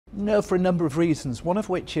No, for a number of reasons, one of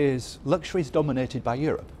which is luxury is dominated by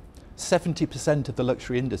Europe. 70% of the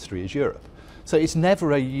luxury industry is Europe. So it's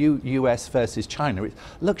never a US versus China.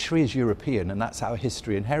 Luxury is European, and that's our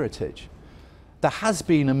history and heritage. There has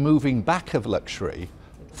been a moving back of luxury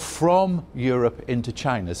from Europe into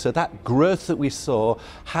China. So that growth that we saw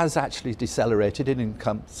has actually decelerated and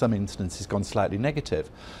in some instances gone slightly negative.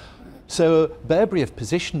 So Burberry have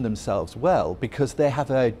positioned themselves well because they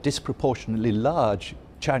have a disproportionately large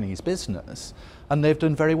Chinese business and they've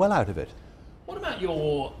done very well out of it. What about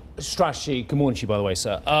your strategy, good morning to you by the way,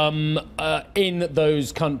 sir, in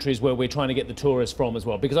those countries where we're trying to get the tourists from as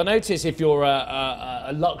well? Because I notice if you're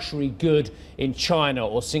a luxury good in China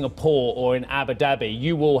or Singapore or in Abu Dhabi,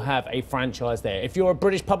 you will have a franchise there. If you're a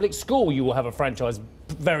British public school, you will have a franchise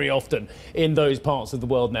very often in those parts of the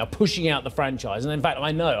world now, pushing out the franchise. And in fact,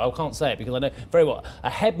 I know, I can't say it because I know very well, a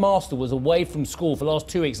headmaster was away from school for the last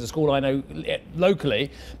 2 weeks at a school I know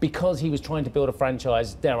locally because he was trying to build a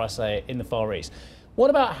franchise, dare I say it, in the Far East. What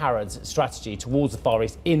about Harrods' strategy towards the Far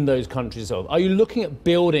East in those countries? Are you looking at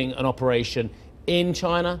building an operation in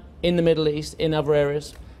China, in the Middle East, in other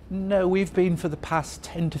areas? No, we've been for the past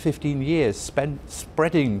 10 to 15 years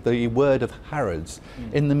spreading the word of Harrods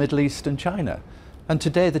in the Middle East and China. And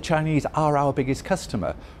today the Chinese are our biggest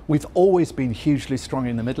customer. We've always been hugely strong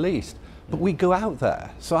in the Middle East, but we go out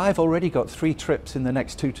there. So I've already got 3 trips in the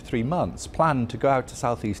next 2 to 3 months planned to go out to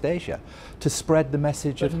Southeast Asia to spread the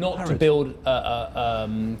message of not Harrods. To build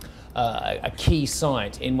a key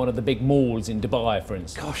site in one of the big malls in Dubai, for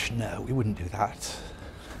instance. Gosh, no, we wouldn't do that.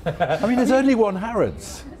 I mean, there's only one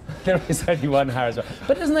Harrods. There is only one Harrods.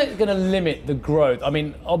 But isn't that going to limit the growth? I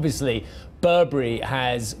mean, obviously, Burberry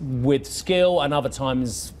has, with skill and other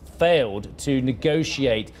times, failed to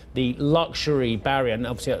negotiate the luxury barrier. And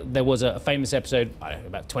obviously, there was a famous episode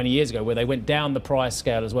about 20 years ago where they went down the price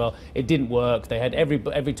scale as well. It didn't work. They had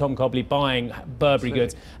every Tom Cobley buying Burberry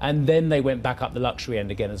goods, and then they went back up the luxury end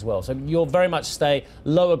again as well. So you'll very much stay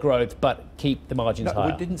lower growth, but keep the margins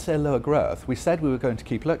higher. We didn't say lower growth. We said we were going to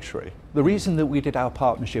keep luxury. The reason that we did our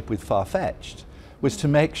partnership with Farfetched was to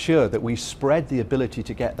make sure that we spread the ability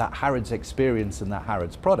to get that Harrods experience and that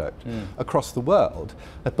Harrods product across the world.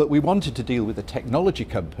 But we wanted to deal with a technology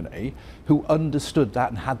company who understood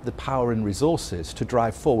that and had the power and resources to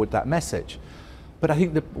drive forward that message. But I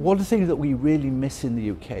think that one of the things that we really miss in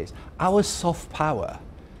the UK is our soft power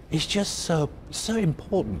is just so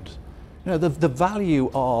important. You know, the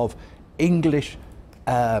value of English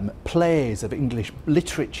plays, of English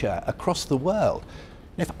literature across the world.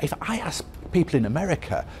 If I ask people in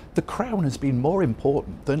America, the Crown has been more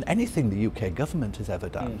important than anything the UK government has ever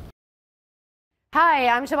done. Hi,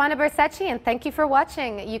 I'm Joanna Bersecci, and thank you for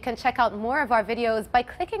watching. You can check out more of our videos by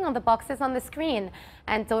clicking on the boxes on the screen.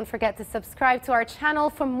 And don't forget to subscribe to our channel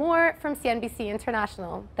for more from CNBC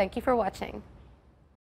International. Thank you for watching.